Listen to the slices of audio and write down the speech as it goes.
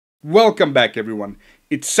Welcome back, everyone.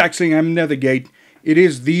 It's Saxingham Nethergate. It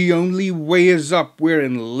is the only way is up. We're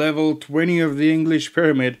in level 20 of the English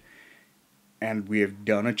Pyramid, and we have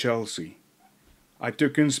done a Chelsea. I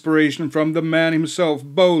took inspiration from the man himself,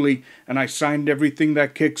 Boehly, and I signed everything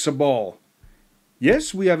that kicks a ball.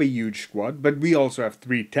 Yes, we have a huge squad, but we also have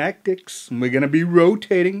 3 tactics, and we're going to be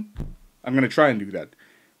rotating. I'm going to try and do that.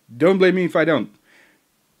 Don't blame me if I don't.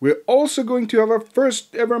 We're also going to have our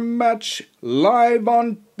first ever match live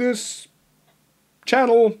on this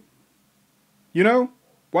channel. You know,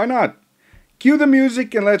 why not? Cue the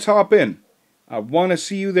music and let's hop in. I want to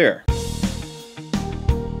see you there.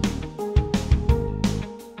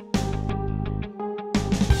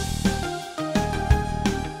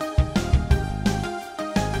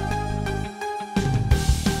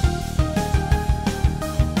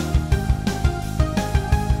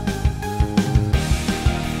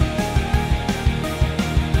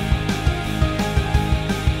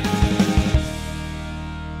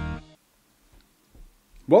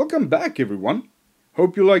 Welcome back, everyone.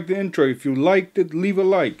 Hope you liked the intro. If you liked it, leave a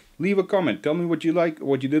like, leave a comment. Tell me what you like,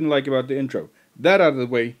 what you didn't like about the intro. That out of the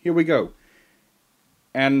way, here we go.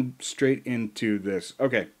 And straight into this.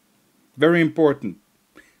 Okay, very important.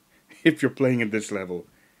 If you're playing at this level,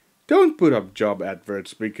 don't put up job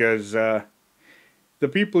adverts because the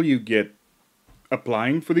people you get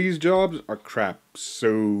applying for these jobs are crap.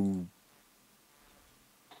 So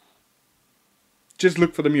just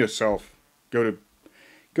look for them yourself.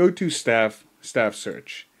 Go to staff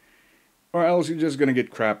search, or else you're just gonna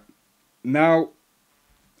get crap. Now,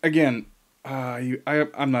 again,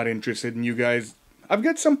 I'm not interested in you guys. I've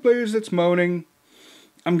got some players that's moaning.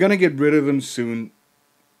 I'm gonna get rid of them soon,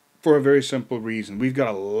 for a very simple reason. We've got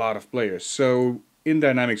a lot of players, so in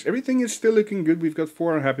Dynamics, everything is still looking good. We've got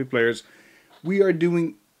 4 unhappy players. We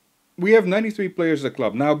have 93 players at the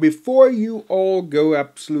club. Now, before you all go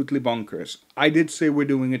absolutely bonkers, I did say we're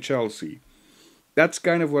doing a Chelsea. That's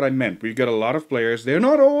kind of what I meant. We've got a lot of players. They're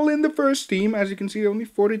not all in the first team. As you can see, only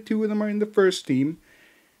 42 of them are in the first team.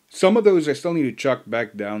 Some of those I still need to chuck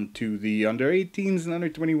back down to the under 18s and under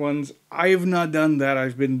 21s. I have not done that.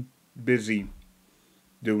 I've been busy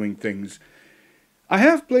doing things. I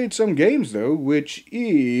have played some games, though, which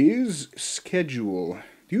is schedule.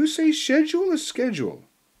 Do you say schedule or schedule?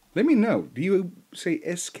 Let me know. Do you say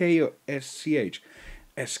SK or SCH?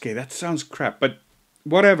 SK, that sounds crap, but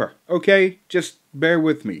whatever, okay? Just bear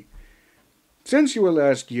with me. Since you were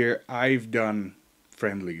last year, I've done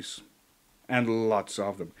friendlies. And lots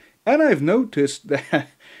of them. And I've noticed that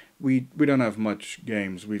we don't have much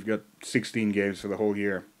games. We've got 16 games for the whole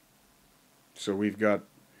year. So we've got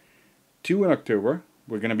 2 in October.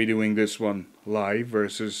 We're going to be doing this one live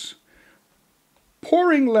versus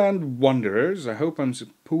Pouringland Wanderers. I hope I'm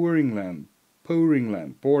saying Pouringland.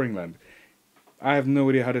 I have no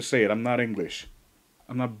idea how to say it. I'm not English.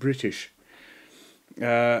 I'm not British.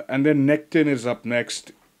 And then Nectin is up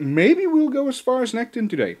next. Maybe we'll go as far as Nectin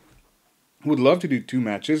today. Would love to do 2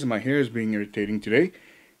 matches. My hair is being irritating today.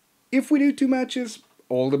 If we do 2 matches,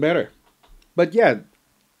 all the better. But yeah,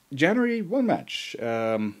 January 1 match.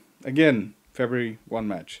 Again, February 1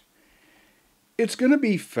 match. It's going to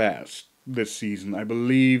be fast this season. I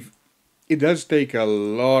believe it does take a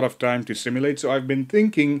lot of time to simulate. So I've been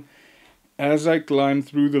thinking, as I climb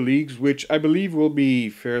through the leagues, which I believe will be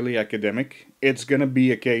fairly academic, it's going to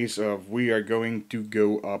be a case of we are going to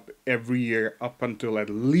go up every year up until at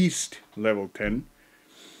least level 10.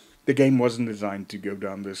 The game wasn't designed to go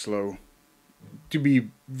down this slow. To be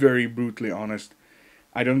very brutally honest,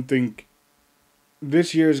 I don't think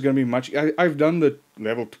this year is going to be much. I've done the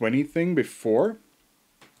level 20 thing before,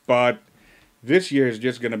 but this year is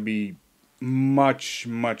just going to be much,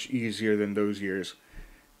 much easier than those years.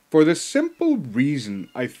 For the simple reason,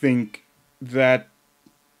 I think, that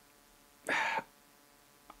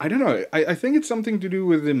I don't know, I think it's something to do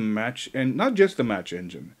with the match, and not just the match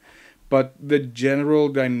engine, but the general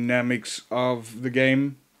dynamics of the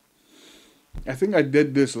game. I think I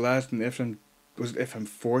did this last in was it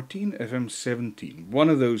FM14? FM17? One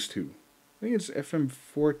of those two. I think it's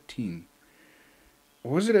FM14.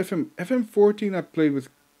 Or was it FM14 I played with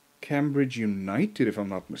Cambridge United, if I'm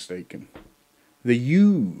not mistaken. The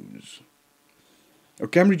U's. Or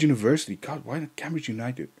Cambridge University. God, why not Cambridge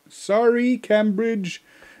United? Sorry, Cambridge.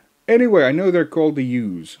 Anyway, I know they're called the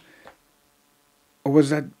U's. Or was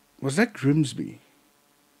that Grimsby?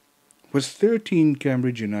 Was 13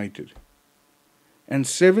 Cambridge United? And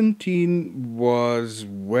 17 was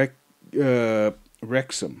Wrexham.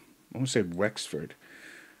 I almost said Wexford.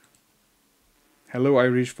 Hello,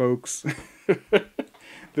 Irish folks.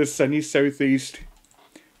 The sunny southeast.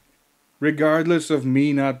 Regardless of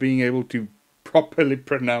me not being able to properly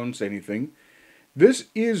pronounce anything. This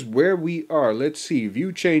is where we are. Let's see.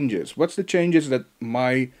 View changes. What's the changes that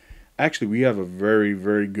my... Actually, we have a very,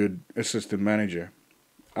 very good assistant manager.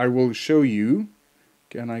 I will show you.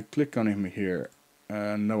 Can I click on him here?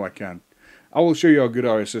 No, I can't. I will show you how good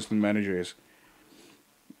our assistant manager is.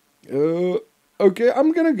 Okay,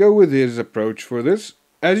 I'm going to go with his approach for this.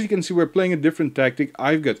 As you can see, we're playing a different tactic.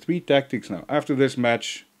 I've got 3 tactics now. After this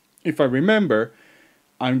match, if I remember,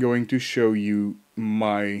 I'm going to show you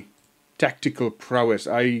my tactical prowess.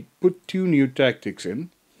 I put 2 new tactics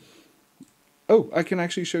in. Oh, I can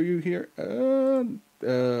actually show you here.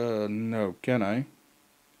 No, can I?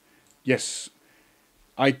 Yes.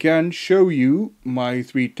 I can show you my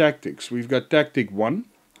 3 tactics. We've got tactic 1,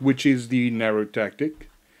 which is the narrow tactic.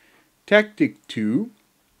 Tactic 2,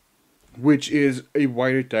 which is a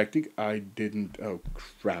wider tactic. Oh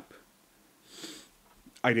crap.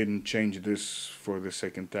 I didn't change this for the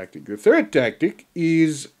second tactic. The third tactic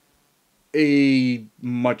is a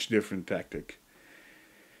much different tactic.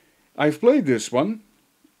 I've played this one,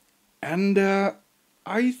 and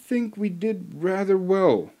I think we did rather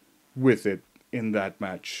well with it in that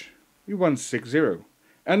match. We won 6-0.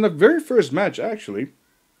 And the very first match, actually,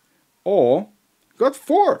 got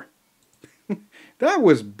 4. That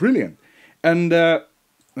was brilliant. And, no,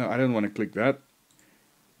 I don't want to click that.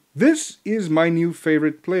 This is my new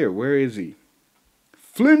favorite player. Where is he?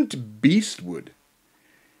 Flint Beastwood.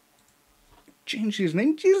 Change his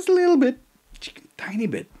name just a little bit. Tiny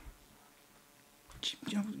bit.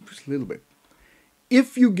 Just a little bit.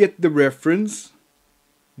 If you get the reference,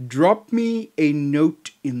 drop me a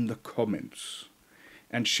note in the comments.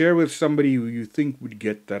 And share with somebody who you think would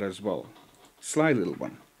get that as well. Sly little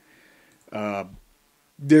one.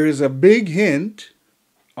 There is a big hint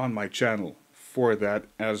on my channel for that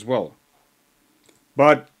as well.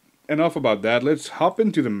 But enough about that. Let's hop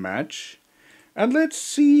into the match and let's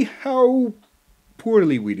see how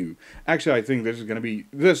poorly we do. Actually, I think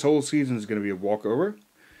this whole season is going to be a walkover,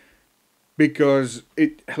 because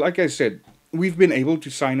like I said, we've been able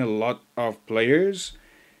to sign a lot of players.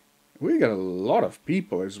 We got a lot of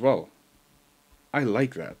people as well. I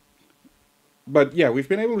like that. But yeah, we've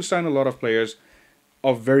been able to sign a lot of players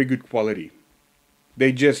of very good quality.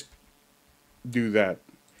 They just do that.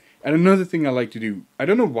 And another thing I like to do, I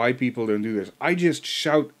don't know why people don't do this, I just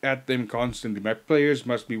shout at them constantly. My players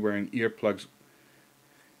must be wearing earplugs.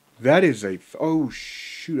 That is oh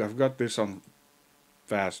shoot, I've got this on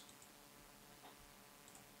fast.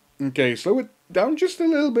 Okay, slow it down just a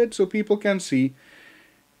little bit so people can see.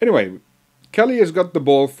 Anyway, Kelly has got the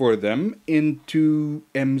ball for them into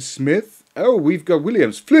M. Smith. Oh, we've got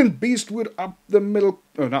Williams. Flint Beastwood up the middle.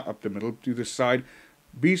 Oh, not up the middle, to the side.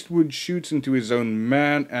 Beastwood shoots into his own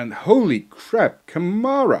man, and holy crap,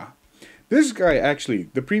 Kamara. This guy actually,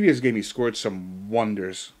 the previous game he scored some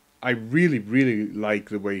wonders. I really, really like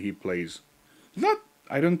the way he plays.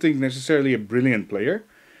 I don't think necessarily a brilliant player,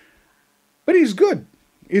 but he's good.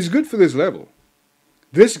 He's good for this level.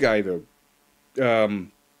 This guy though,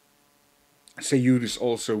 Sayud is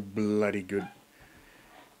also bloody good.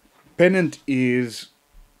 Pennant is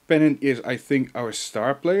I think our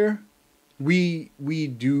star player. We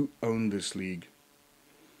do own this league.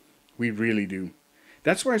 We really do.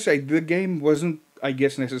 That's why I say the game wasn't, I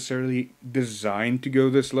guess, necessarily designed to go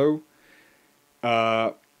this low.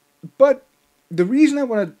 But the reason I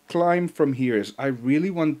want to climb from here is I really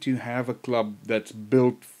want to have a club that's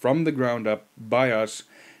built from the ground up by us.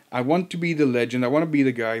 I want to be the legend. I want to be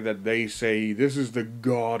the guy that they say, this is the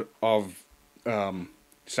god of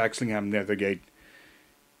Saxlingham Nethergate.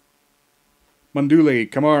 Mandule,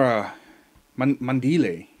 Kamara,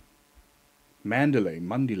 Mandile.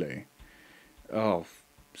 Oh,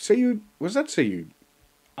 Sayud, was that Sayud?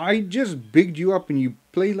 I just bigged you up and you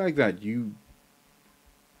play like that, you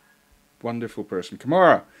wonderful person.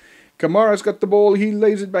 Kamara's got the ball, he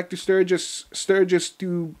lays it back to Sturgis. Sturgis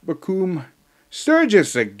to Bakum.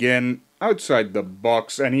 Sturgis again, outside the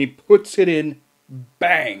box, and he puts it in,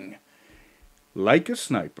 bang, like a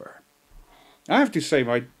sniper. I have to say,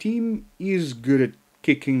 my team is good at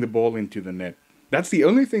kicking the ball into the net. That's the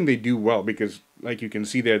only thing they do well, because, like you can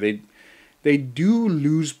see there, they do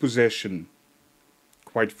lose possession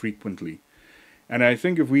quite frequently. And I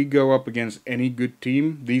think if we go up against any good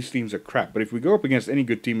team, these teams are crap. But if we go up against any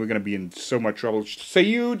good team, we're going to be in so much trouble.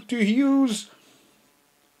 Sayud to Hughes.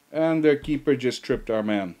 And their keeper just tripped our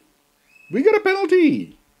man. We got a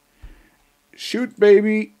penalty. Shoot,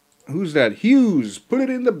 baby. Who's that? Hughes. Put it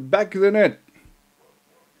in the back of the net.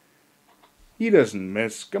 He doesn't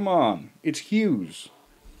miss. Come on. It's Hughes.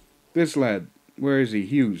 This lad. Where is he?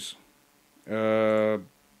 Hughes.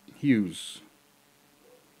 Hughes.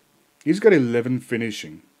 He's got 11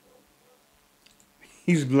 finishing.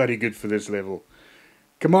 He's bloody good for this level.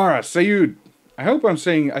 Kamara, Sayud. I hope I'm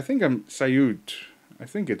saying, I think I'm Sayud. I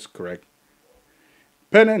think it's correct.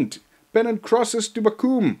 Pennant. Pennant crosses to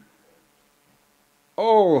Bakum.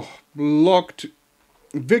 Oh, blocked.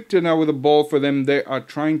 Victor now with the ball for them. They are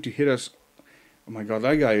trying to hit us. Oh my god,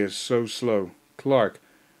 that guy is so slow. Clark.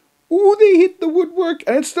 Ooh, they hit the woodwork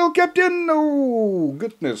and it's still kept in. Oh,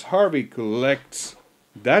 goodness. Harvey collects.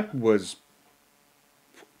 That was...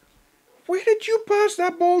 Where did you pass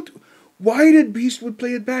that ball to? Why did Beastwood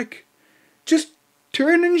play it back? Just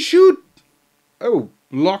turn and shoot. Oh,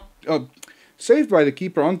 blocked. Saved by the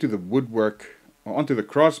keeper onto the woodwork. Onto the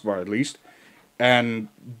crossbar at least. And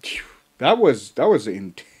that was an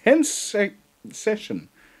intense session.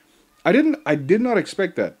 I did not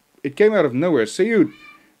expect that. It came out of nowhere. Sayud.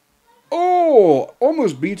 Oh,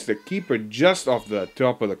 almost beats the keeper just off the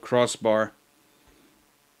top of the crossbar.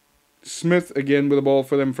 Smith again with the ball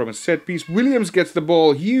for them from a set piece. Williams gets the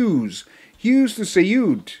ball. Hughes to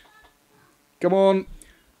Sayud. Come on.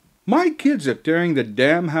 My kids are tearing the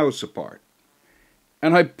damn house apart.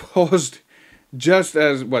 And I paused just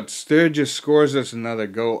as Sturgis scores us another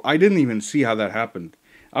goal. I didn't even see how that happened.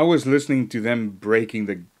 I was listening to them breaking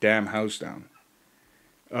the damn house down.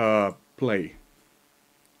 Play.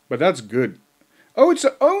 But that's good. Oh, it's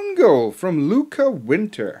an own goal from Luca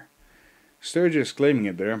Winter. Sturgis claiming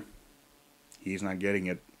it there. He's not getting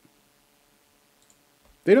it.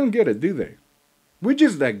 They don't get it, do they? We're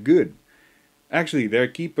just that good. Actually, their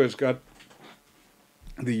keeper's got...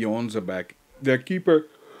 The yawns are back. Their keeper...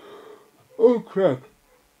 Oh, crap.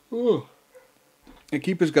 Oh. The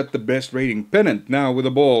keeper's got the best rating. Pennant now with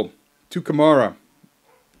the ball. To Kamara.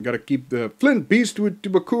 Gotta keep the Flint Beast to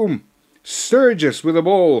Bakum. Sturgis with the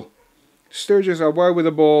ball. Sturgis are wide with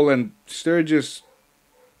the ball. And Sturgis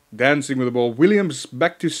dancing with the ball. Williams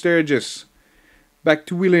back to Sturgis. Back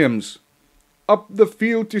to Williams. Up the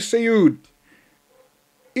field to Sayud.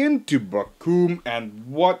 Into Bakum. And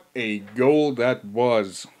what a goal that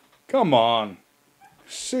was. Come on.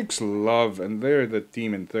 6-love. And they're the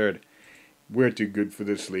team in third. We're too good for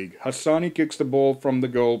this league. Hassani kicks the ball from the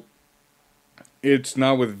goal. It's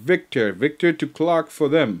now with Victor. Victor to Clark for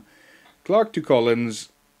them. Clark to Collins.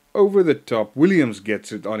 Over the top. Williams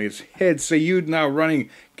gets it on his head. Sayud now running.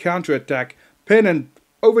 Counter-attack. Pennant.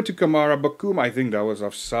 Over to Kamara. Bakum, I think that was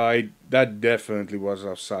offside. That definitely was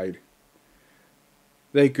offside.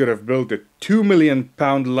 They could have built a £2 million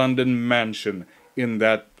London mansion in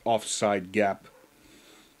that offside gap.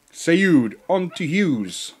 Sayud on to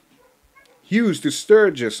Hughes. Hughes to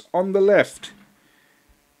Sturgis on the left.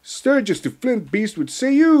 Sturgis to Flint Beast with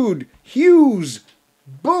Sayud. Hughes.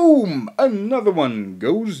 Boom. Another one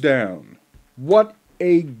goes down. What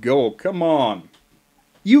a goal. Come on.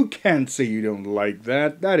 You can't say you don't like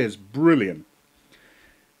that. That is brilliant.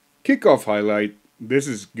 Kickoff highlight. This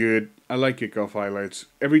is good. I like kickoff highlights.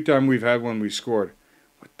 Every time we've had one, we scored.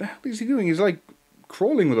 What the hell is he doing? He's like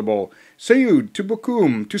crawling with the ball. Sayud to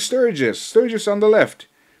Bakum. To Sturgis. Sturgis on the left.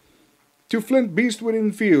 To Flint Beastwood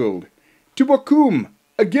in field. To Bakum.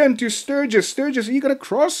 Again to Sturgis. Sturgis, are you going to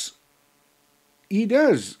cross? He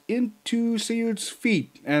does. Into Sayud's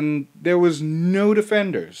feet. And there was no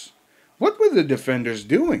defenders. What were the defenders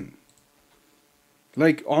doing?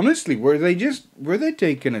 Like, honestly, were they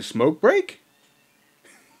taking a smoke break?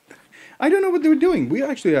 I don't know what they were doing. We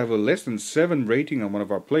actually have a less than 7 rating on one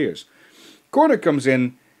of our players. Corner comes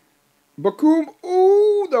in. Bakum.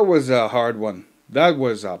 Ooh, that was a hard one. That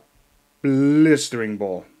was a blistering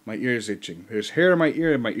ball. My ear is itching. There's hair in my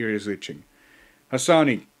ear and my ear is itching.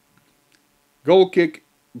 Hassani. Goal kick.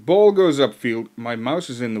 Ball goes upfield. My mouse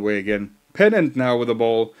is in the way again. Pennant now with the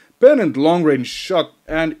ball. Pennant long range shot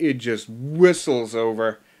and it just whistles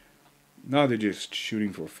over. Now they're just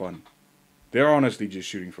shooting for fun. They're honestly just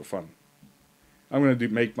shooting for fun. I'm going to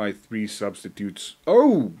make my 3 substitutes.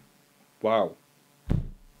 Oh! Wow.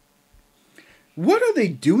 What are they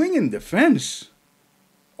doing in defense?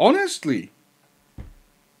 Honestly.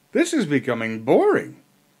 This is becoming boring.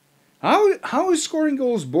 How is scoring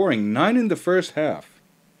goals boring? 9 in the first half.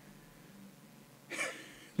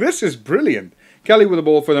 This is brilliant. Kelly with the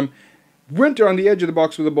ball for them. Winter on the edge of the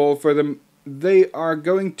box with the ball for them. They are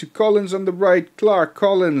going to Collins on the right. Clark,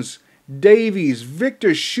 Collins, Davies.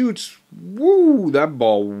 Victor shoots. Woo! That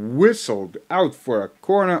ball whistled out for a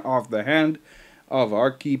corner off the hand of our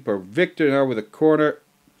keeper. Victor now with a corner.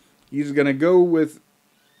 He's going to go with...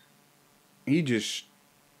 He just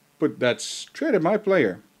put that straight at my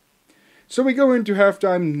player. So we go into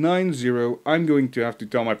halftime 9-0. I'm going to have to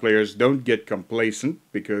tell my players, don't get complacent,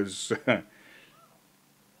 because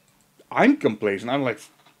I'm complacent. I'm like,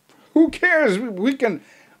 who cares? We can...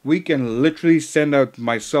 we can literally send out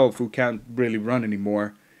myself, who can't really run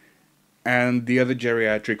anymore, and the other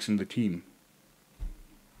geriatrics in the team.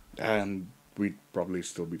 And we'd probably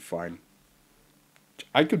still be fine.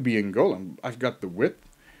 I could be in goal. I've got the width.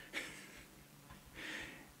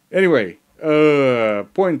 Anyway,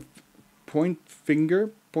 point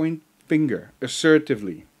finger,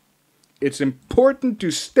 assertively. It's important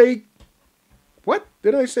to stay... What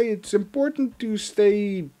did I say? It's important to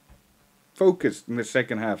stay focused in the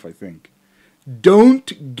second half, I think.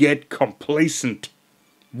 Don't get complacent.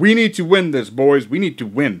 We need to win this, boys. We need to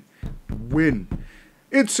win. Win.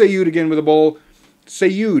 It's Sayud again with the ball.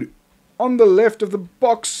 Sayud on the left of the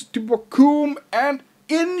box to Bokoum, and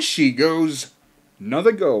in she goes.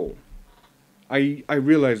 Another goal. I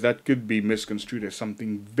realize that could be misconstrued as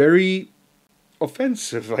something very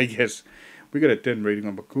offensive, I guess. We got a 10 rating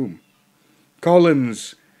on Bokoum.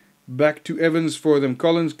 Collins back to Evans for them.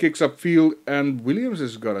 Collins kicks upfield, and Williams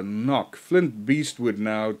has got a knock. Flint Beastwood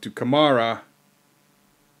now to Kamara.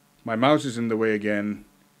 My mouse is in the way again.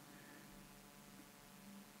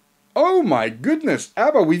 Oh my goodness,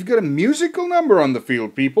 Abba, we've got a musical number on the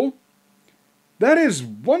field, people. That is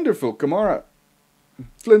wonderful, Kamara.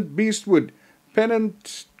 Flint Beastwood.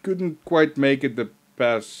 Pennant couldn't quite make it. The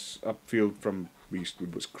pass upfield from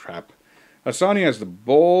Beastwood was crap. Hassani has the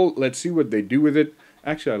ball. Let's see what they do with it.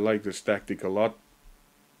 Actually, I like this tactic a lot.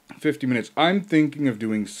 50 minutes. I'm thinking of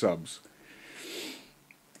doing subs.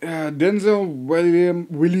 Denzel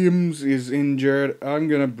Williams is injured. I'm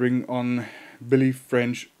going to bring on Billy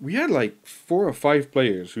French. We had like 4 or 5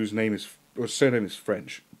 players whose name is, or surname is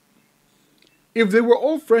French. If they were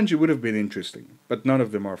all French, it would have been interesting. But none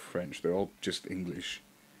of them are French. They're all just English.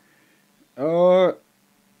 Josu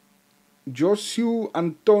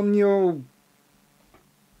Antonio.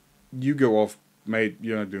 You go off, mate.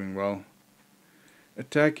 You're not doing well.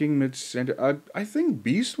 Attacking mid-center. I think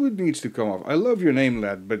Beastwood needs to come off. I love your name,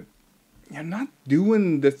 lad, but you're not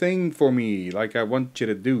doing the thing for me like I want you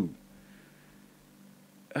to do.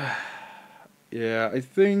 Yeah, I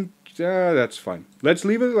think that's fine. Let's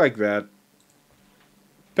leave it like that.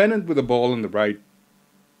 Pennant with the ball on the right.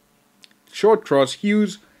 Short cross,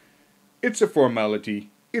 Hughes. It's a formality.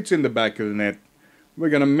 It's in the back of the net. We're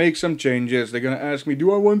going to make some changes. They're going to ask me,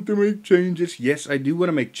 do I want to make changes? Yes, I do want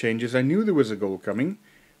to make changes. I knew there was a goal coming.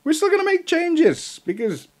 We're still going to make changes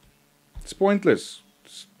because it's pointless.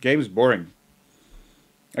 This game's boring.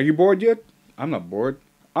 Are you bored yet? I'm not bored.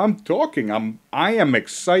 I'm talking. I am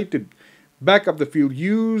excited. Back up the field.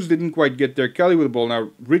 Hughes didn't quite get there. Kelly with the ball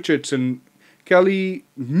now. Richardson. Kelly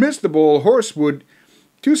missed the ball. Horsewood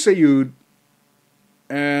to Sayud.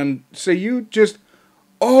 And Sayud just...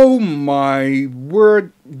 Oh my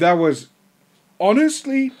word. That was...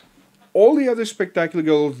 Honestly, all the other spectacular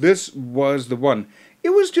goals, this was the one. It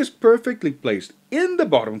was just perfectly placed in the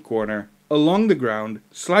bottom corner, along the ground,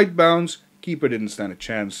 slight bounce, keeper didn't stand a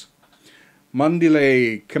chance.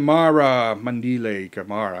 Mandile, Kamara,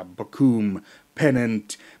 Bokoum,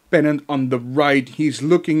 Pennant on the right, he's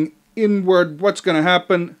looking inward, what's going to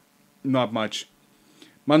happen? Not much.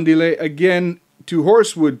 Mandile again to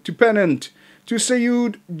Horsewood, to Pennant, to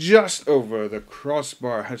Sayud, just over the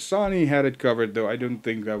crossbar. Hassani had it covered though, I don't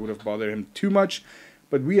think that would have bothered him too much.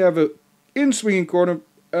 But we have a in-swinging corner,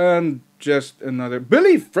 and just another...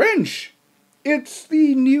 Billy French! It's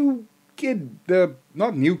the new kid,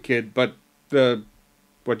 not new kid, but the,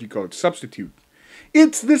 what you call it, substitute.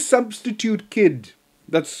 It's the substitute kid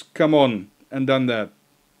that's come on and done that.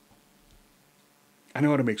 I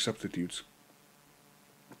know how to make substitutes.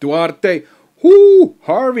 Duarte,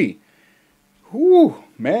 Harvey.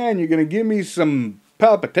 Man, you're going to give me some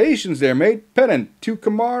palpitations there, mate. Pennant to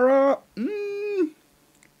Kamara.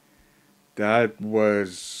 That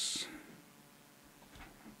was...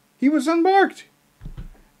 He was unmarked.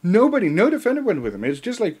 No defender went with him. It's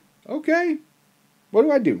just like, okay, what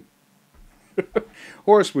do I do?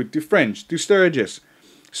 Horsewood to French, to Sturgis.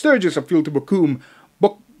 Sturgis upfield to Bokoum.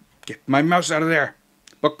 Get my mouse out of there.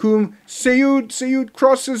 Bokoum, Sayud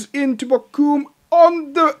crosses into Bokoum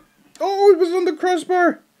on the... Oh, it was on the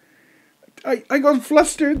crossbar. I got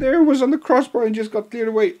flustered there. It was on the crossbar and just got cleared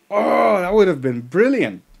away. Oh, that would have been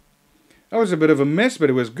brilliant. That was a bit of a mess, but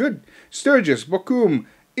it was good. Sturgis, Bokoum,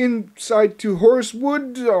 inside to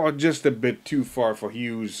Horsewood. Oh, just a bit too far for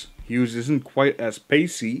Hughes. Hughes isn't quite as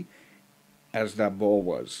pacey as that ball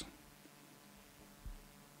was.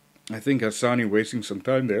 I think Hassani wasting some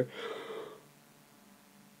time there.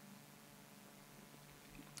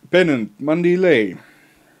 Pennant, Mandile.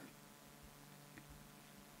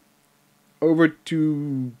 Over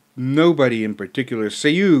to nobody in particular.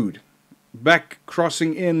 Sayud. Back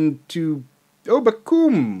crossing in to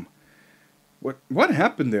Bokoum. What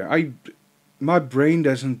happened there? My brain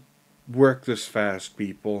doesn't work this fast,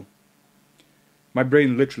 people. My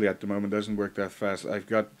brain literally at the moment doesn't work that fast. I've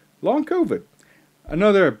got long COVID.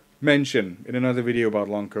 Another mention in another video about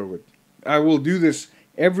long COVID. I will do this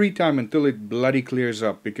every time until it bloody clears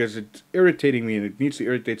up because it's irritating me and it needs to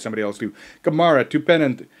irritate somebody else too. Kamara to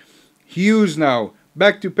Pennant. Hughes now.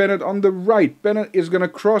 Back to Pennant on the right. Pennant is going to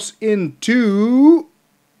cross into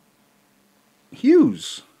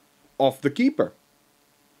Hughes. Off the keeper.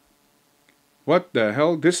 What the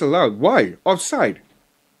hell? Disallowed. Why? Offside.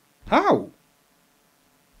 How?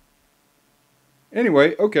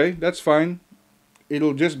 Anyway, okay, that's fine.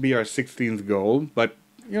 It'll just be our 16th goal, but,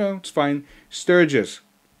 you know, it's fine. Sturgis.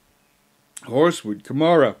 Horsewood.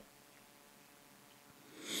 Kamara.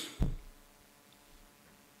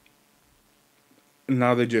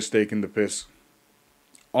 Now they're just taking the piss.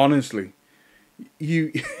 Honestly.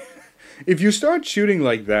 If you start shooting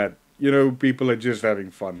like that, you know, people are just having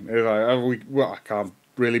fun. I can't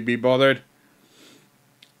really be bothered.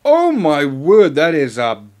 Oh my word, that is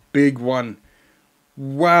a big one.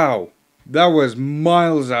 Wow. That was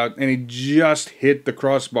miles out and it just hit the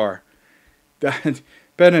crossbar. That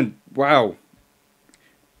Pennant, wow.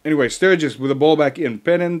 Anyway, Sturgis with the ball back in.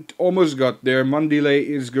 Pennant almost got there. Mundile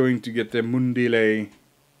is going to get there. Mundile.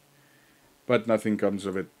 But nothing comes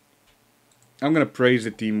of it. I'm going to praise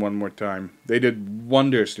the team one more time. They did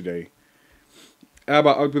wonders today. Abba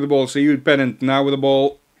out with the ball. Sayud Pennant now with the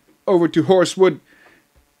ball. Over to Horsewood.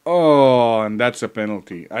 Oh, and that's a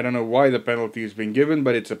penalty. I don't know why the penalty has been given,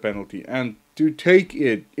 but it's a penalty. And to take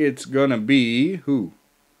it, it's gonna be who?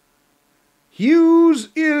 Hughes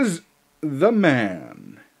is the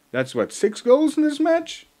man. That's what, 6 goals in this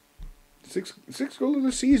match? Six goals of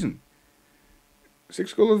the season.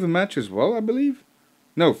 6 goals of the match as well, I believe.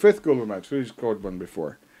 No, 5th goal of the match. So he scored one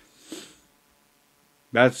before.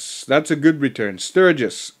 That's a good return.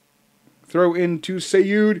 Sturgis. Throw in to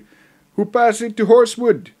Sayud, who passes it to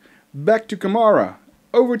Horsewood. Back to Kamara.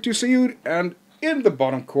 Over to Sayud. And in the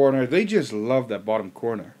bottom corner. They just love that bottom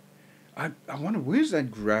corner. I wonder, where's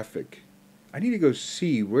that graphic? I need to go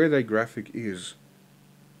see where that graphic is.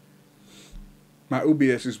 My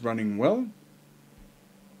OBS is running well.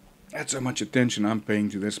 That's how much attention I'm paying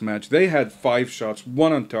to this match. They had 5 shots,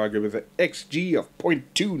 1 on target with an XG of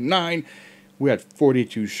 0.29. We had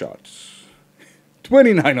 42 shots.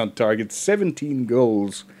 29 on target, 17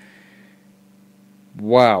 goals.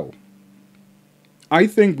 Wow. I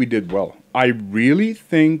think we did well. I really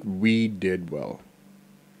think we did well.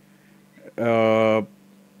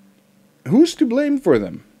 Who's to blame for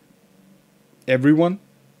them? Everyone?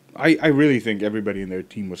 I really think everybody in their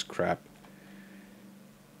team was crap.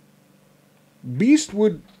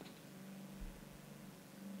 Beastwood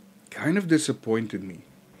kind of disappointed me.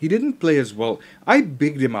 He didn't play as well. I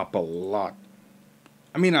bigged him up a lot.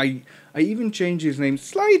 I mean, I even changed his name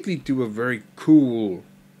slightly to a very cool.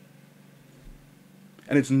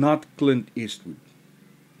 And it's not Clint Eastwood.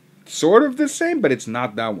 Sort of the same, but it's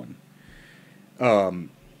not that one.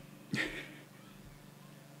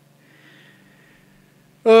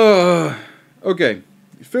 Okay.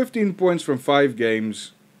 15 points from 5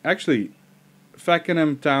 games. Actually,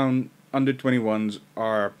 Fakenham Town under-21s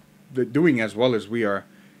are doing as well as we are.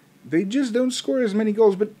 They just don't score as many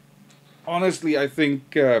goals, but honestly, I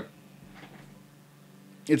think it's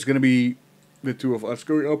going to be the two of us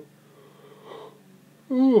going up.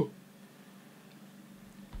 Ooh.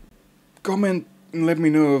 Comment and let me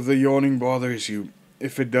know if the yawning bothers you.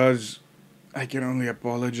 If it does, I can only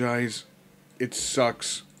apologize. It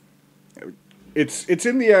sucks. It's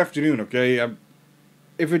in the afternoon, okay?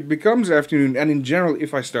 If it becomes afternoon, and in general,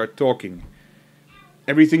 if I start talking,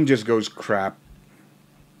 everything just goes crap.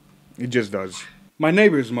 It just does. My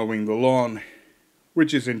neighbor's mowing the lawn,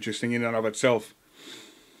 which is interesting in and of itself.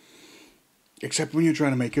 Except when you're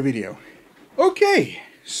trying to make a video. Okay,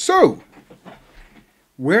 so,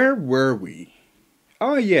 where were we?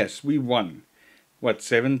 Ah, yes, we won. What,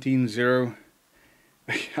 17-0?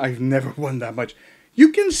 I've never won that much. You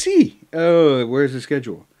can see. Where's the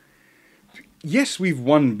schedule? Yes, we've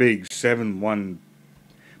won big, 7-1.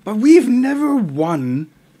 But we've never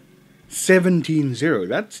won 17-0.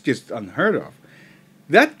 That's just unheard of.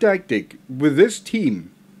 That tactic with this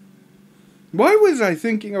team. Why was I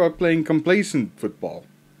thinking about playing complacent football?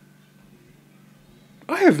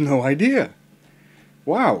 I have no idea.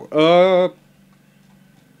 Wow.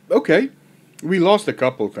 Okay. We lost a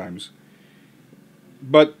couple times.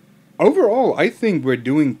 But overall, I think we're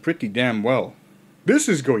doing pretty damn well. This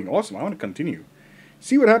is going awesome. I want to continue.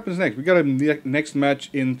 See what happens next. We got a next match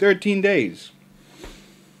in 13 days.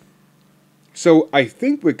 So I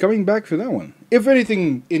think we're coming back for that one. If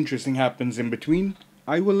anything interesting happens in between,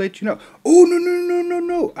 I will let you know. Oh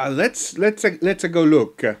no! Let's go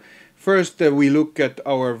look. First, we look at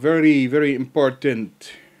our very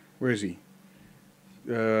important. Where is he?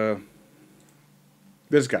 This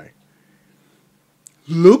guy.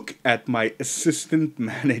 Look at my assistant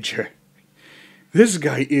manager. This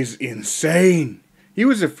guy is insane. He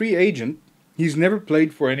was a free agent. He's never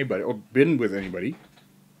played for anybody or been with anybody.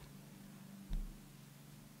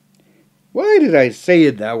 Why did I say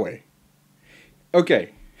it that way?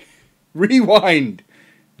 Okay. Rewind.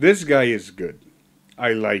 This guy is good.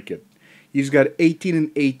 I like it. He's got 18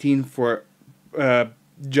 and 18 for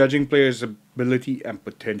judging players' ability and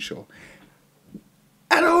potential.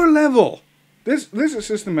 At our level. This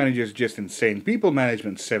assistant manager is just insane. People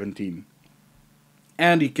management 17.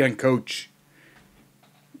 And he can coach.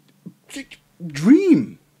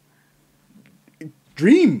 Dream.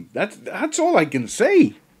 That's all I can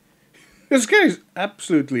say. This guy is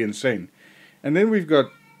absolutely insane. And then we've got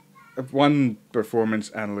one performance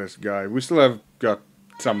analyst guy. We still have got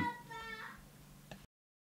some.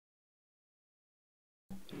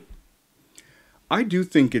 I do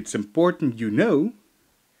think it's important, you know,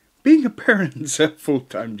 being a parent is a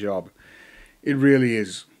full-time job. It really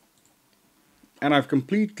is. And I've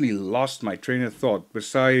completely lost my train of thought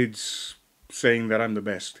besides saying that I'm the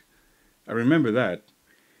best. I remember that.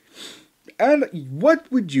 And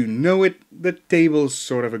what would you know it, the table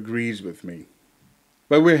sort of agrees with me.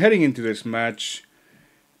 But we're heading into this match.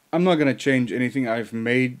 I'm not going to change anything. I've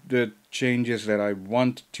made the changes that I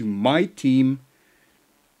want to my team.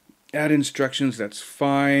 Add instructions, that's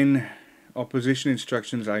fine. Opposition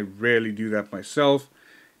instructions, I rarely do that myself.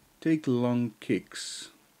 Take long kicks.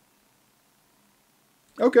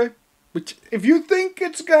 Okay, but if you think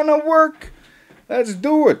it's gonna work, let's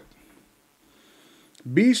do it.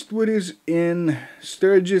 Beastwood is in.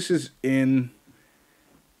 Sturgis is in.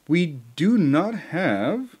 We do not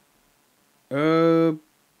have... Hang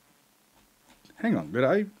on, did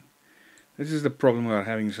I... This is the problem about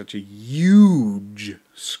having such a huge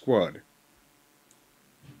squad.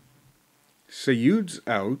 Sayud's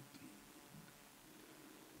out.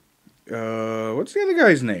 What's the other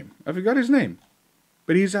guy's name? I forgot his name.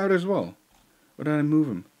 But he's out as well. Or did I move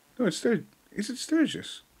him? No, it's Sturgis. Is it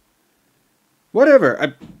Sturgis? Whatever.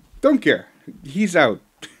 I don't care. He's out.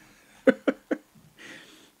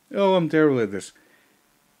 Oh, I'm terrible at this.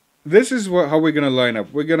 This is how we're going to line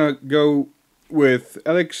up. We're going to go with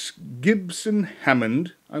Alex Gibson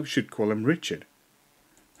Hammond. I should call him Richard.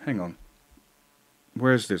 Hang on.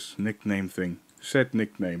 Where's this nickname thing? Set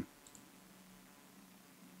nickname.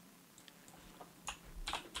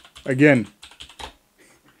 Again,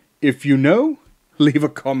 if you know, leave a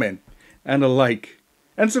comment and a like.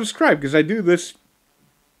 And subscribe, because I do this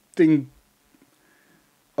thing.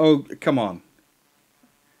 Oh, come on.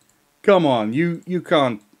 Come on, you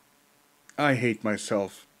can't. I hate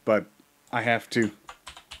myself, but I have to.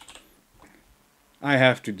 I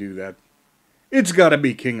have to do that. It's gotta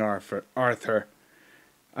be King Arthur.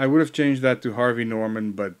 I would have changed that to Harvey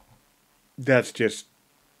Norman, but that's just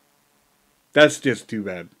too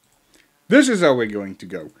bad. This is how we're going to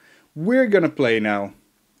go. We're gonna play now.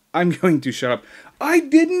 I'm going to shut up. I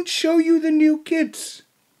didn't show you the new kits.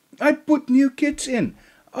 I put new kits in.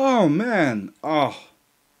 Oh man. Oh.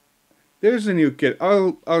 There's a new kit.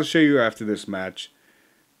 I'll show you after this match.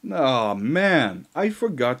 Oh man, I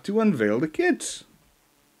forgot to unveil the kits.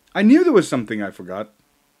 I knew there was something I forgot.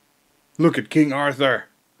 Look at King Arthur.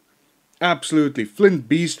 Absolutely. Flint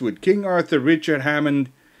Beastwood, King Arthur, Richard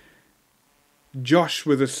Hammond, Josh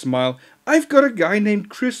with a smile. I've got a guy named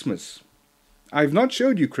Christmas. I've not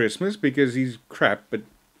showed you Christmas because he's crap, but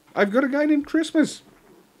I've got a guy named Christmas.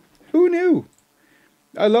 Who knew?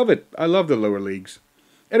 I love it. I love the lower leagues.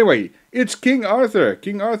 Anyway, it's King Arthur.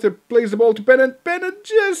 King Arthur plays the ball to Pennant. Pennant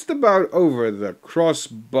just about over the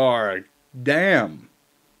crossbar. Damn.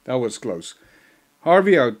 That was close.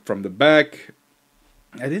 Harvey out from the back.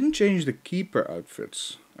 I didn't change the keeper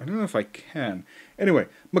outfits. I don't know if I can. Anyway,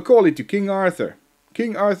 Macaulay to King Arthur.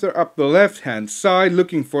 King Arthur up the left-hand side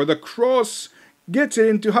looking for the cross. Gets it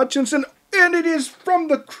into Hutchinson. And it is from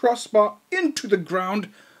the crossbar into the ground.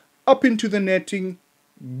 Up into the netting.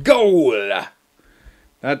 Goal!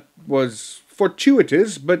 That was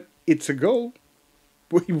fortuitous, but it's a goal.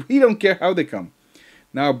 We don't care how they come.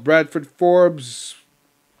 Now Bradford Forbes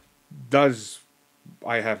does,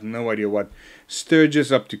 I have no idea what.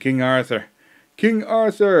 Sturgis up to King Arthur. King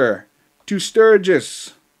Arthur to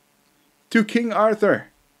Sturgis. To King Arthur.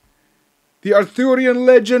 The Arthurian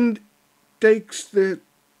legend takes the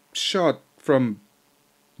shot from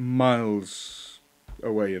miles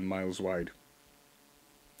away and miles wide.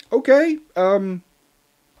 Okay,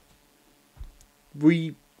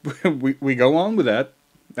 we we go on with that.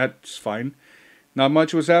 That's fine. Not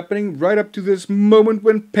much was happening right up to this moment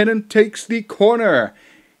when Pennant takes the corner.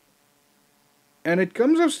 And it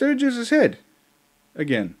comes off Sturgis's head.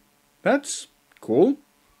 Again. That's cool.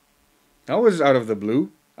 That was out of the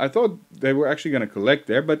blue. I thought they were actually going to collect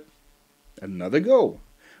there, but another goal.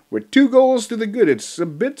 We're 2 goals to the good. It's a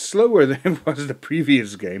bit slower than it was the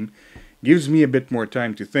previous game. Gives me a bit more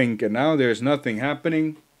time to think, and now there's nothing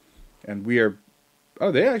happening. And we are...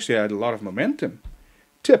 Oh, they actually had a lot of momentum.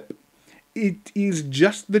 Tip. It is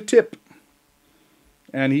just the tip.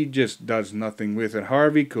 And he just does nothing with it.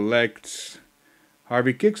 Harvey collects.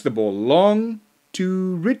 Harvey kicks the ball long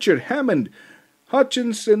to Richard Hammond.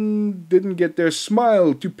 Hutchinson didn't get there.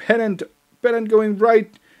 Smile to Pennant. Pennant going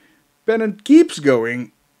right. Pennant keeps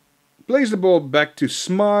going. Plays the ball back to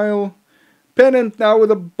Smile. Pennant now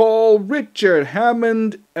with a ball. Richard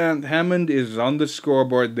Hammond. And Hammond is on the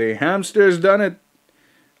scoreboard. The hamster's done it.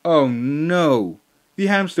 Oh no. The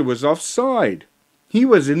hamster was offside. He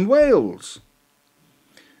was in Wales.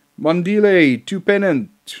 Mandile to Pennant.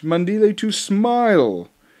 Mandile to Smile.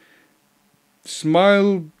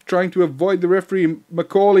 Smile trying to avoid the referee.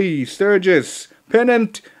 Macaulay, Sturgis,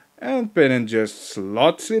 Pennant. And Pennant just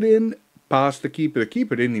slots it in past the keeper. The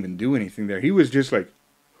keeper didn't even do anything there. He was just like,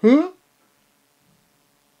 huh?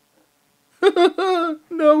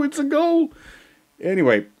 No, it's a goal.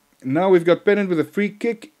 Anyway, now we've got Pennant with a free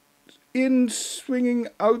kick. In swinging,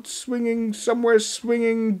 out swinging, somewhere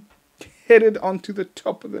swinging, headed onto the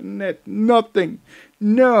top of the net. Nothing.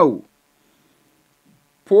 No.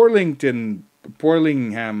 Porlingham,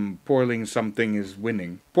 Porling something is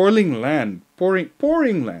winning. Porlingland.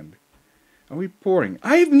 Poringland. Are we pouring?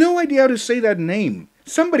 I have no idea how to say that name.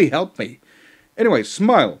 Somebody help me. Anyway,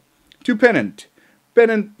 Smile to Pennant.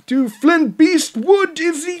 Pennant to Flint Beastwood.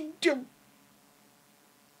 Is he...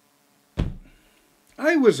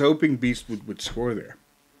 I was hoping Beastwood would score there.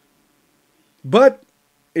 But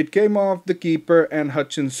it came off the keeper and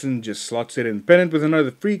Hutchinson just slots it in. Pennant with another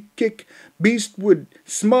free kick. Beastwood,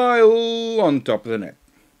 Smile on top of the net.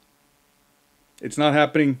 It's not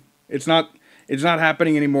happening. It's not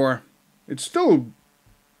happening anymore. It's still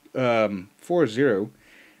 4-0.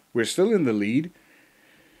 We're still in the lead.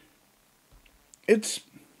 It's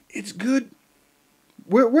good.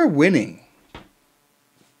 We're winning.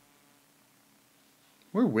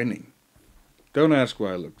 We're winning. Don't ask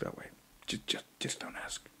why I look that way. Just don't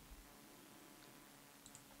ask.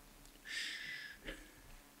 Shh.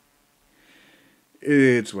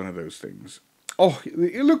 It's one of those things. Oh,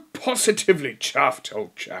 you look positively chuffed,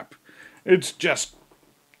 old chap. It's just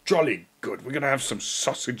jolly good. We're going to have some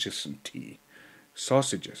sausages and tea.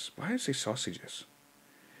 Sausages. Why did I say sausages?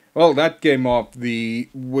 Well, that came off the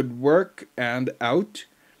woodwork and out.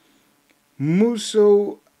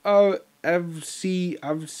 Musso... Avki,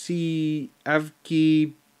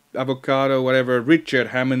 Avocado, whatever. Richard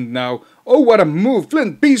Hammond now. Oh, what a move.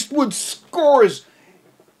 Flint Beastwood scores.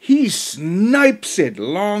 He snipes it.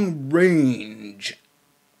 Long range.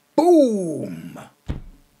 Boom.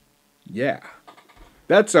 Yeah.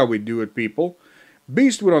 That's how we do it, people.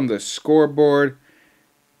 Beastwood on the scoreboard.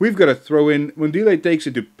 We've got to throw in. Mundile takes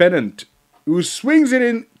it to Pennant, who swings it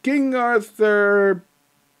in. King Arthur.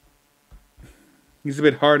 He's a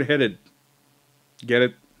bit hard-headed. Get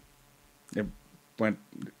it? It went...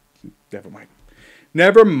 Never mind.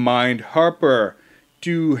 Never mind. Harper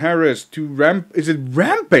to Harris to Is it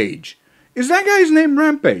Rampage? Is that guy's name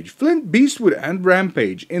Rampage? Flint Beastwood and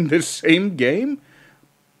Rampage in the same game?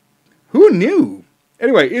 Who knew?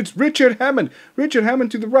 Anyway, it's Richard Hammond. Richard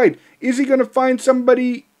Hammond to the right. Is he going to find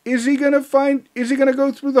somebody? Is he going to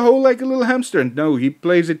go through the hole like a little hamster? No, he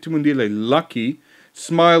plays it to Mundile. Lucky.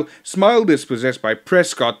 Smile dispossessed by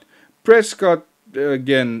Prescott. Prescott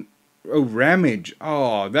again. Oh, Ramage.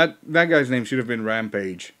 Oh, that guy's name should have been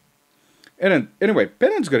Rampage. And then, anyway,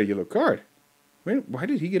 Pennant's got a yellow card. Wait, why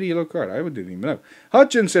did he get a yellow card? I didn't even know.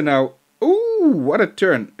 Hutchinson now. Ooh, what a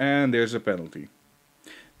turn. And there's a penalty.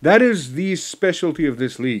 That is the specialty of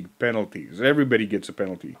this league, penalties. Everybody gets a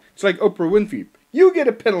penalty. It's like Oprah Winfrey. You get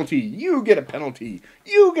a penalty. You get a penalty.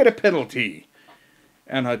 You get a penalty.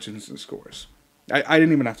 And Hutchinson scores. I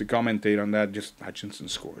didn't even have to commentate on that, just Hutchinson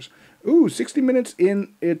scores. Ooh, 60 minutes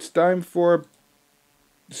in, it's time for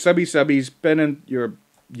subbies. Pennant, your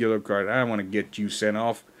yellow card. I want to get you sent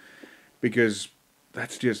off, because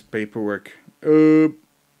that's just paperwork. That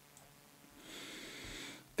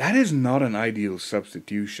is not an ideal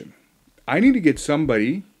substitution. I need to get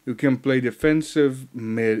somebody who can play defensive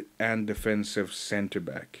mid and defensive center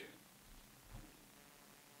back.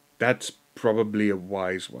 That's probably a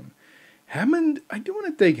wise one. Hammond, I don't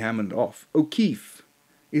want to take Hammond off. O'Keefe.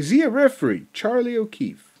 Is he a referee? Charlie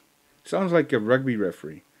O'Keefe. Sounds like a rugby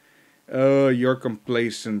referee. You're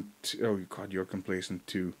complacent. Oh, God, you're complacent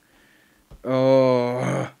too.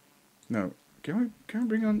 Oh, no. Can I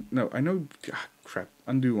bring on? No, I know. Ah, crap.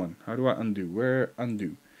 Undo one. How do I undo? Where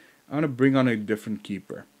undo? I want to bring on a different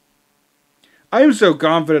keeper. I am so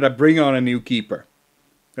confident I bring on a new keeper.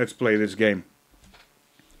 Let's play this game.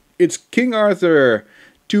 It's King Arthur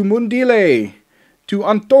to Mundile to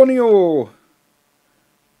Antonio.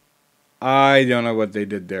 I don't know what they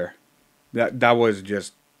did there. That was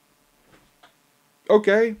just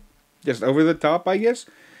okay. Just over the top, I guess.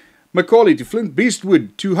 Macaulay to Flint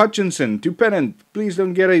Beastwood to Hutchinson to Pennant. Please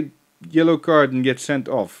don't get a yellow card and get sent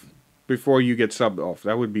off before you get subbed off.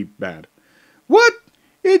 That would be bad. What?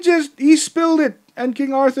 He spilled it and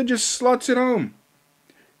King Arthur just slots it home.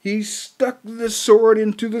 He stuck the sword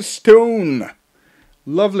into the stone.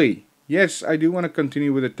 Lovely. Yes, I do want to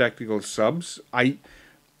continue with the tactical subs. I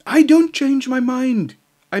don't change my mind.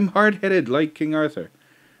 I'm hard-headed like King Arthur.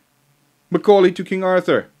 Macaulay to King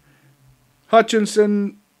Arthur.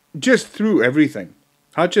 Hutchinson just threw everything.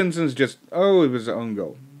 Hutchinson's just... Oh, it was an own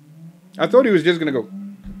goal. I thought he was just going to go...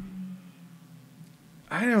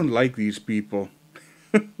 I don't like these people.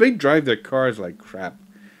 They drive their cars like crap.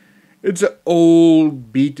 It's an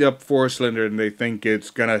old, beat-up four-cylinder and they think it's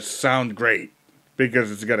going to sound great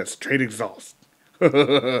because it's got a straight exhaust.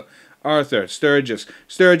 Arthur, Sturgis.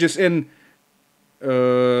 Sturgis in...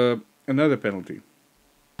 another penalty.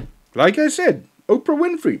 Like I said, Oprah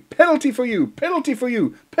Winfrey. Penalty for you. Penalty for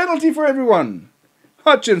you. Penalty for everyone.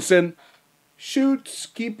 Hutchinson shoots.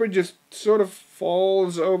 Keeper just sort of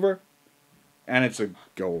falls over. And it's a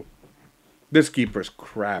goal. This keeper's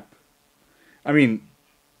crap. I mean...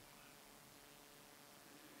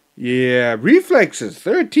 Yeah, reflexes,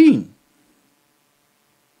 13.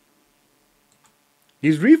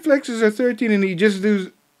 His reflexes are 13 and he just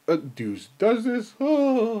does this.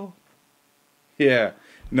 Oh. Yeah.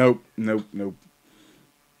 Nope.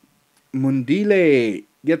 Mundile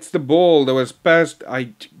gets the ball that was passed.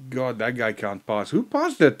 God, that guy can't pass. Who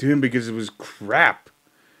passed that to him because it was crap?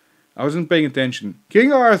 I wasn't paying attention.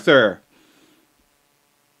 King Arthur.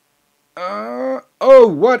 Oh,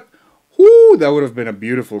 what? Whoo, that would have been a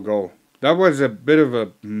beautiful goal. That was a bit of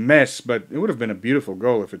a mess, but it would have been a beautiful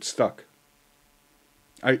goal if it stuck.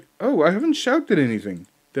 I haven't shouted anything.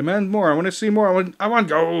 Demand more. I want to see more. I want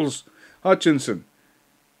goals. Hutchinson.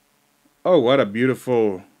 Oh, what a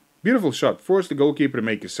beautiful shot. Force the goalkeeper to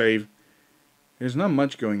make a save. There's not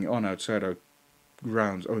much going on outside our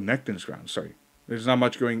grounds. Oh, Necton's grounds. Sorry. There's not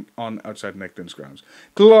much going on outside Necton's grounds.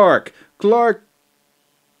 Clark.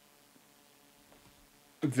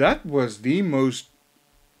 That was the most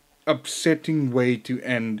upsetting way to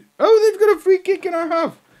end. Oh, they've got a free kick in our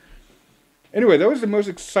half. Anyway, that was the most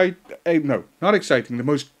no, not exciting. The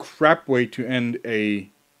most crap way to end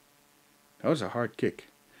a... That was a hard kick.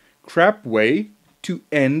 Crap way to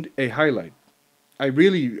end a highlight. I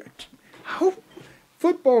really... How?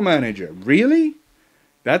 Football Manager. Really?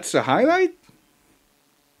 That's a highlight?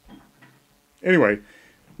 Anyway,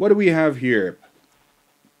 what do we have here?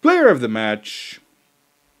 Player of the match...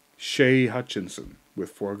 Shea Hutchinson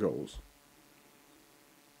with 4 goals.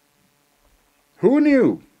 Who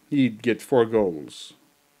knew he'd get 4 goals?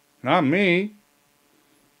 Not me.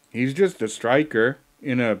 He's just a striker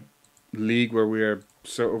in a league where we are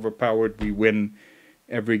so overpowered we win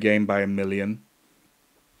every game by 1 million.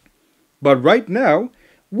 But right now,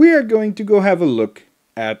 we are going to go have a look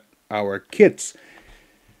at our kits.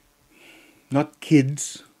 Not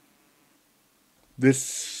kids.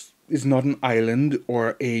 This is not an island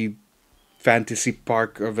or a fantasy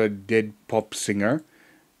park of a dead pop singer.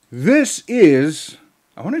 This is...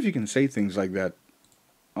 I wonder if you can say things like that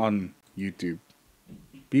on YouTube.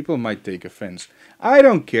 People might take offense. I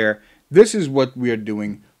don't care. This is what we are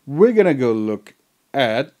doing. We're gonna go look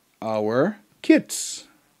at our kits.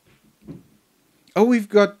 Oh, we've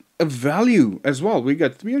got a value as well. We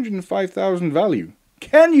got 305,000 value.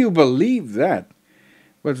 Can you believe that?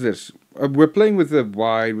 What's this? We're playing with the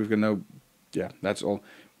wide. We've got no... Yeah, that's all.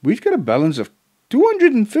 We've got a balance of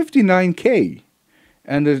 259k.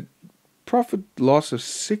 And a profit loss of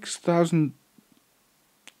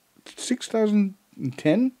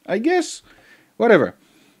 6,010, I guess? Whatever.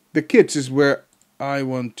 The kits is where I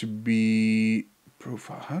want to be...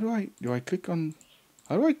 Profile. How do I click on...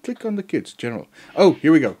 How do I click on the kits? General. Oh,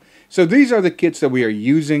 here we go. So these are the kits that we are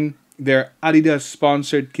using. They're Adidas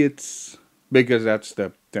sponsored kits. Because that's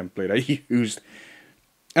the template I used.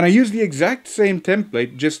 And I used the exact same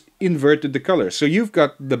template, just inverted the color. So you've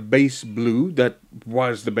got the base blue, that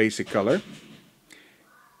was the basic color.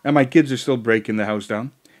 And my kids are still breaking the house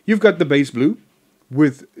down. You've got the base blue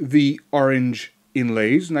with the orange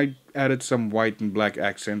inlays, and I added some white and black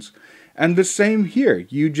accents. And the same here.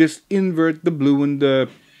 You just invert the blue and the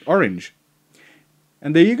orange.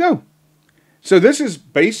 And there you go. So this is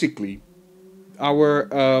basically our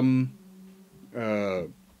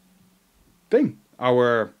thing.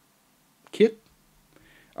 Our kit.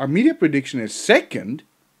 Our media prediction is second.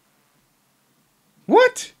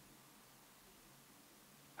 What?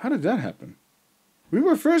 How did that happen? We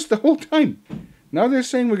were first the whole time. Now they're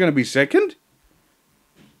saying we're going to be second?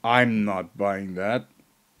 I'm not buying that.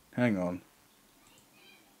 Hang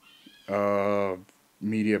on.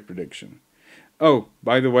 Media prediction. Oh,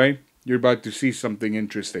 by the way, you're about to see something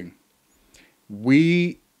interesting.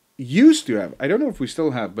 We used to have, I don't know if we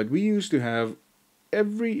still have, but we used to have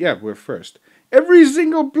we're first. Every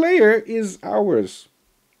single player is ours.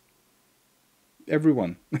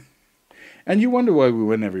 Everyone. And you wonder why we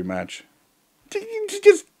win every match.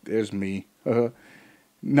 There's me. 1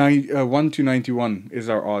 to 91 is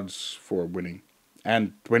our odds for winning.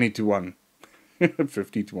 And 20 to 1.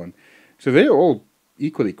 50 to 1. So they're all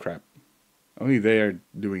equally crap. Only they are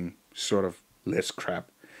doing sort of less crap.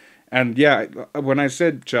 And yeah, when I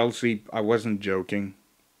said Chelsea, I wasn't joking.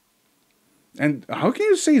 And how can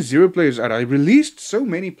you say 0 players out? I released so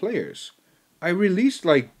many players. I released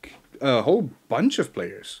like a whole bunch of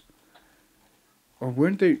players. Or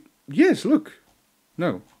weren't they? Yes, look.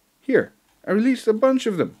 No. Here. I released a bunch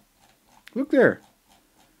of them. Look there.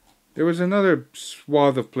 There was another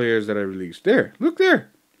swath of players that I released. There. Look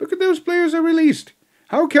there. Look at those players I released.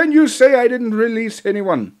 How can you say I didn't release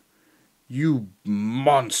anyone? You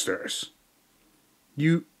monsters.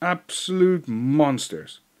 You absolute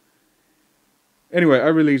monsters. Anyway, I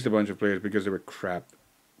released a bunch of players because they were crap.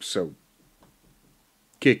 So,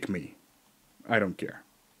 kick me. I don't care.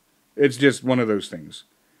 It's just one of those things.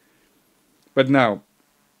 But now,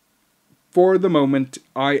 for the moment,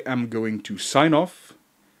 I am going to sign off.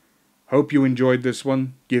 Hope you enjoyed this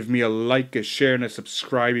one. Give me a like, a share, and a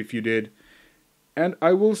subscribe if you did. And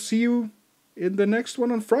I will see you in the next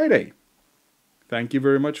one on Friday. Thank you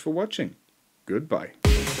very much for watching. Goodbye.